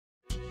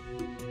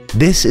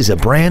This is a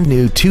brand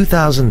new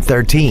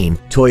 2013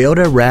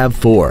 Toyota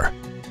RAV4.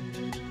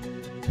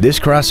 This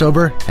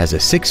crossover has a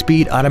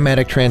 6-speed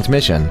automatic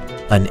transmission,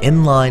 an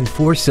inline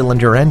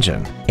 4-cylinder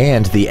engine,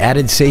 and the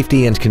added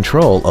safety and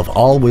control of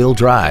all-wheel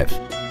drive.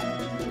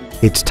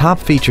 Its top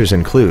features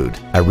include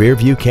a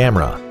rear-view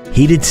camera,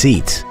 heated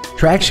seats,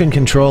 traction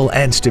control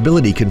and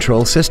stability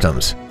control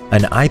systems,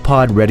 an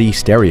iPod-ready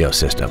stereo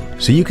system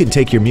so you can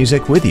take your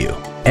music with you,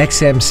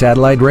 XM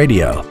satellite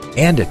radio,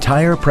 and a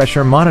tire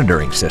pressure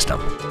monitoring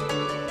system.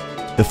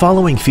 The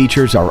following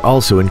features are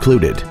also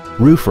included: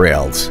 roof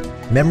rails,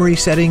 memory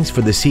settings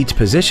for the seat's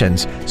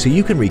positions so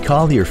you can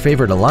recall your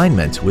favorite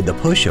alignments with the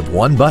push of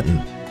one button,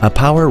 a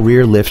power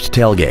rear lift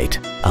tailgate,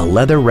 a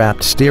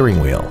leather-wrapped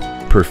steering wheel,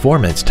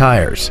 performance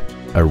tires,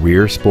 a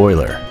rear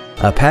spoiler,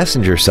 a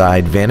passenger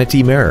side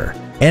vanity mirror,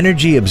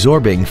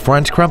 energy-absorbing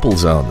front crumple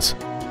zones,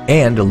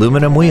 and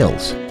aluminum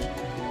wheels.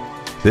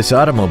 This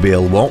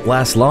automobile won't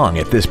last long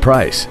at this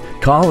price.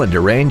 Call and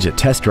arrange a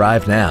test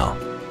drive now.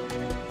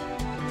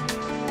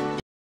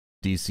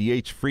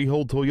 DCH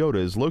Freehold Toyota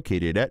is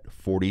located at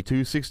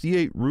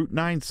 4268 Route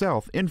 9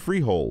 South in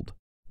Freehold.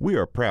 We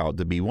are proud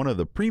to be one of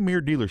the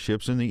premier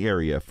dealerships in the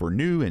area for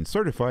new and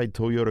certified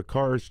Toyota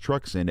cars,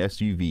 trucks, and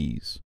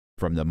SUVs.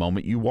 From the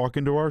moment you walk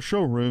into our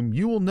showroom,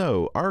 you will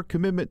know our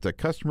commitment to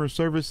customer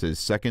service is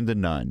second to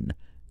none.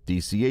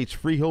 DCH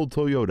Freehold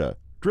Toyota,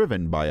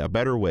 driven by a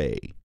better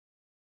way.